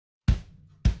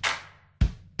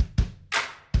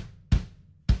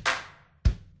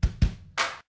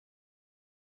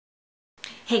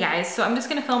Hey guys, so I'm just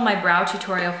gonna film my brow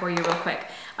tutorial for you real quick.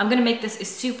 I'm gonna make this a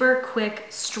super quick,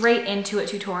 straight into it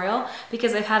tutorial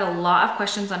because I've had a lot of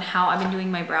questions on how I've been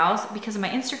doing my brows because of my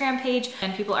Instagram page,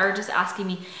 and people are just asking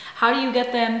me, how do you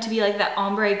get them to be like that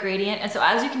ombre gradient? And so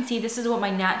as you can see, this is what my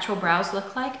natural brows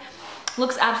look like.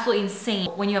 Looks absolutely insane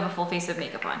when you have a full face of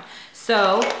makeup on.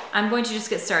 So I'm going to just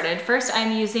get started. First,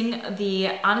 I'm using the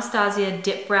Anastasia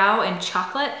Dip Brow in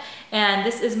Chocolate, and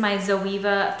this is my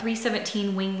Zoeva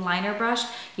 317 wing liner brush.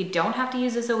 You don't have to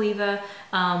use a Zoeva.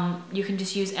 You can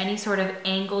just use any sort of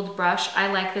angled brush.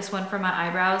 I like this one for my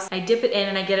eyebrows. I dip it in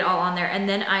and I get it all on there, and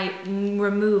then I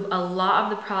remove a lot of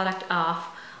the product off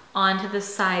onto the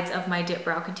sides of my dip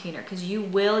brow container because you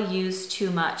will use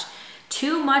too much.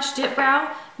 Too much dip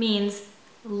brow means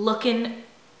looking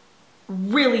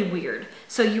really weird.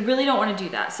 So you really don't want to do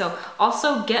that. So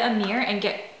also get a mirror and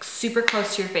get super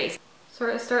close to your face.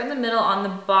 Start in the middle on the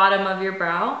bottom of your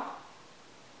brow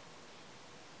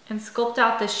and sculpt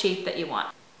out the shape that you want.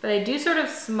 But I do sort of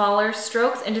smaller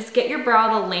strokes and just get your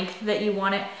brow the length that you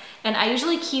want it. And I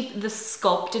usually keep the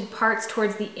sculpted parts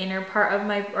towards the inner part of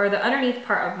my, or the underneath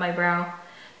part of my brow,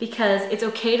 because it's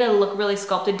okay to look really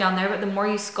sculpted down there, but the more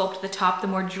you sculpt the top, the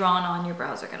more drawn on your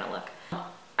brows are gonna look.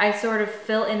 I sort of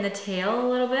fill in the tail a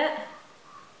little bit.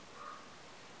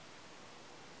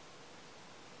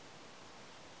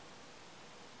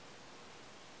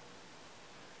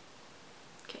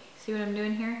 Okay, see what I'm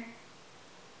doing here?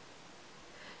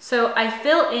 So I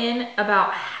fill in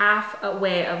about half a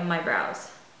way of my brows.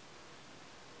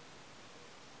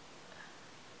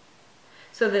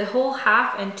 So the whole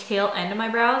half and tail end of my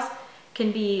brows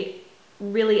can be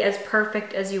really as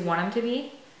perfect as you want them to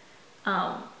be,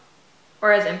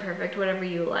 or as imperfect, whatever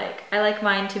you like. I like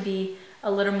mine to be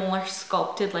a little more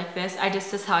sculpted like this.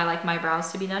 This is how I like my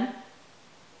brows to be done.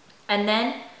 And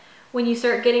then when you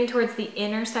start getting towards the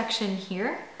inner section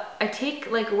here, I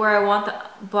take like where I want the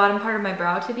bottom part of my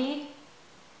brow to be,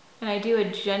 and I do a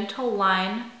gentle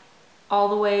line all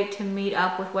the way to meet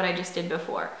up with what I just did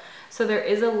before. So there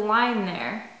is a line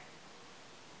there.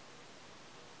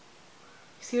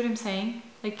 See what I'm saying?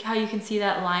 Like how you can see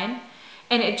that line?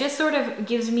 And it just sort of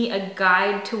gives me a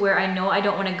guide to where I know I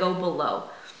don't want to go below.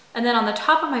 And then on the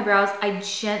top of my brows, I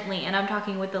gently, and I'm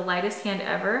talking with the lightest hand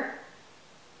ever,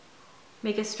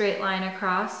 make a straight line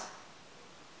across.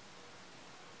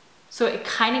 So it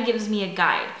kind of gives me a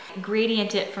guide.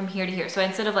 Gradient it from here to here. So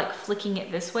instead of like flicking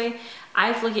it this way,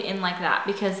 I flick it in like that,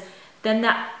 because then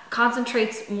that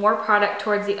concentrates more product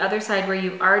towards the other side where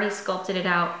you've already sculpted it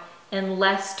out, and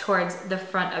less towards the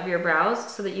front of your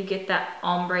brows, so that you get that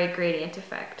ombre gradient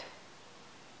effect.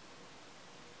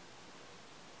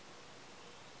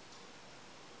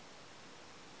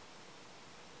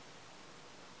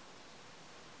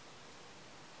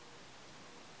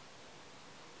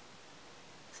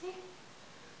 See?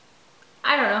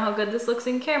 I don't know how good this looks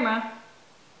in camera,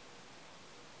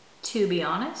 to be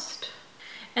honest.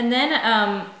 And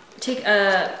then take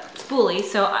a spoolie.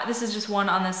 So this is just one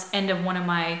on this end of one of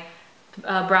my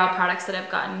brow products that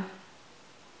I've gotten.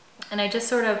 And I just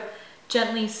sort of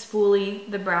gently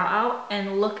spoolie the brow out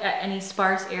and look at any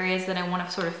sparse areas that I want to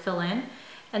sort of fill in,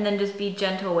 and then just be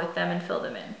gentle with them and fill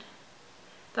them in.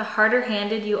 The harder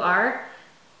handed you are,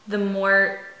 the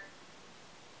more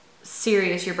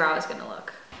serious your brow is going to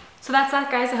look. So that's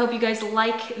that, guys. I hope you guys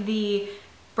like the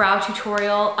brow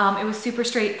tutorial. It was super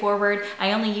straightforward.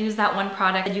 I only use that one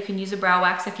product. You can use a brow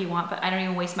wax if you want, but I don't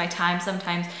even waste my time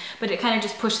sometimes. But it kind of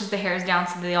just pushes the hairs down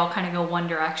so they all kind of go one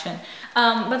direction.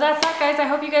 But that's that, guys. I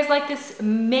hope you guys like this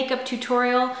makeup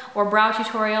tutorial or brow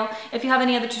tutorial. If you have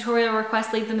any other tutorial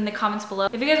requests, leave them in the comments below.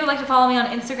 If you guys would like to follow me on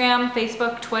Instagram,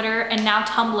 Facebook, Twitter, and now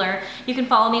Tumblr, you can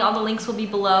follow me. All the links will be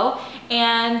below.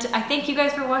 And I thank you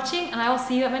guys for watching, and I will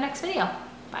see you at my next video.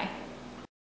 Bye.